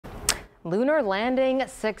Lunar landing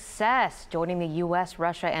success. Joining the U.S.,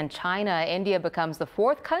 Russia, and China, India becomes the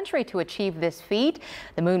fourth country to achieve this feat.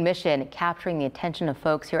 The moon mission capturing the attention of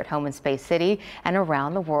folks here at home in Space City and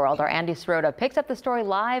around the world. Our Andy Sirota picks up the story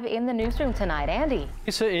live in the newsroom tonight. Andy.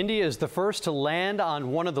 India is the first to land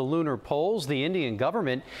on one of the lunar poles. The Indian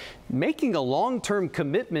government making a long-term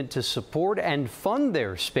commitment to support and fund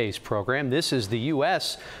their space program. This as the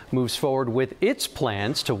U.S. moves forward with its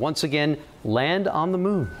plans to once again land on the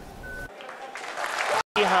moon.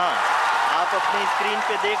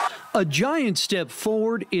 A giant step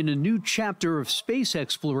forward in a new chapter of space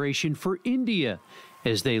exploration for India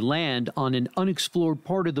as they land on an unexplored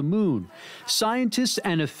part of the moon. Scientists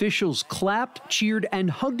and officials clapped, cheered,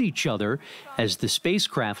 and hugged each other as the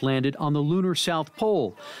spacecraft landed on the lunar South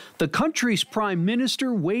Pole. The country's prime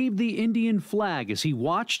minister waved the Indian flag as he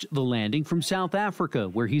watched the landing from South Africa,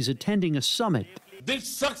 where he's attending a summit. This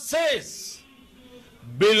success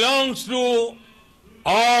belongs to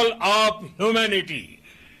all of humanity,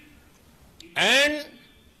 and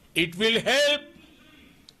it will help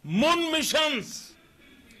moon missions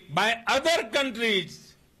by other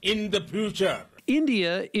countries in the future.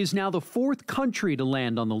 India is now the fourth country to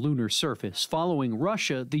land on the lunar surface, following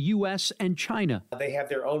Russia, the U.S., and China. They have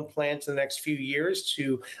their own plans in the next few years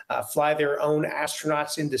to fly their own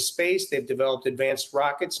astronauts into space. They've developed advanced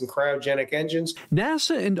rockets and cryogenic engines.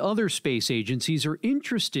 NASA and other space agencies are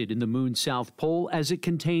interested in the moon's South Pole as it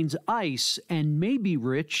contains ice and may be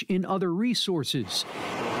rich in other resources.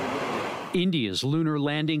 India's lunar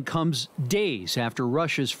landing comes days after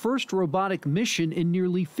Russia's first robotic mission in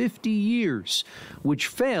nearly 50 years, which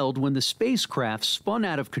failed when the spacecraft spun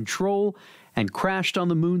out of control and crashed on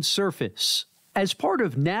the moon's surface. As part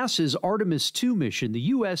of NASA's Artemis II mission, the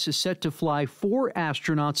U.S. is set to fly 4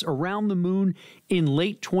 astronauts around the moon in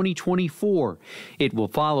late 2024. It will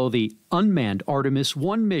follow the unmanned Artemis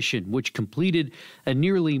I mission, which completed a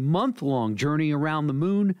nearly month-long journey around the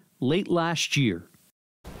moon late last year.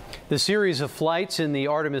 The series of flights in the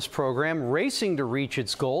Artemis program racing to reach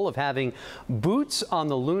its goal of having boots on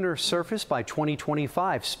the lunar surface by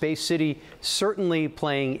 2025. Space City certainly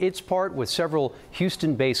playing its part with several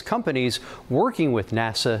Houston-based companies working with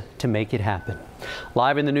NASA to make it happen.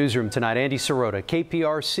 Live in the newsroom tonight, Andy Sirota,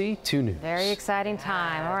 KPRC 2 News. Very exciting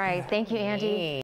time. All right. Thank you, Andy.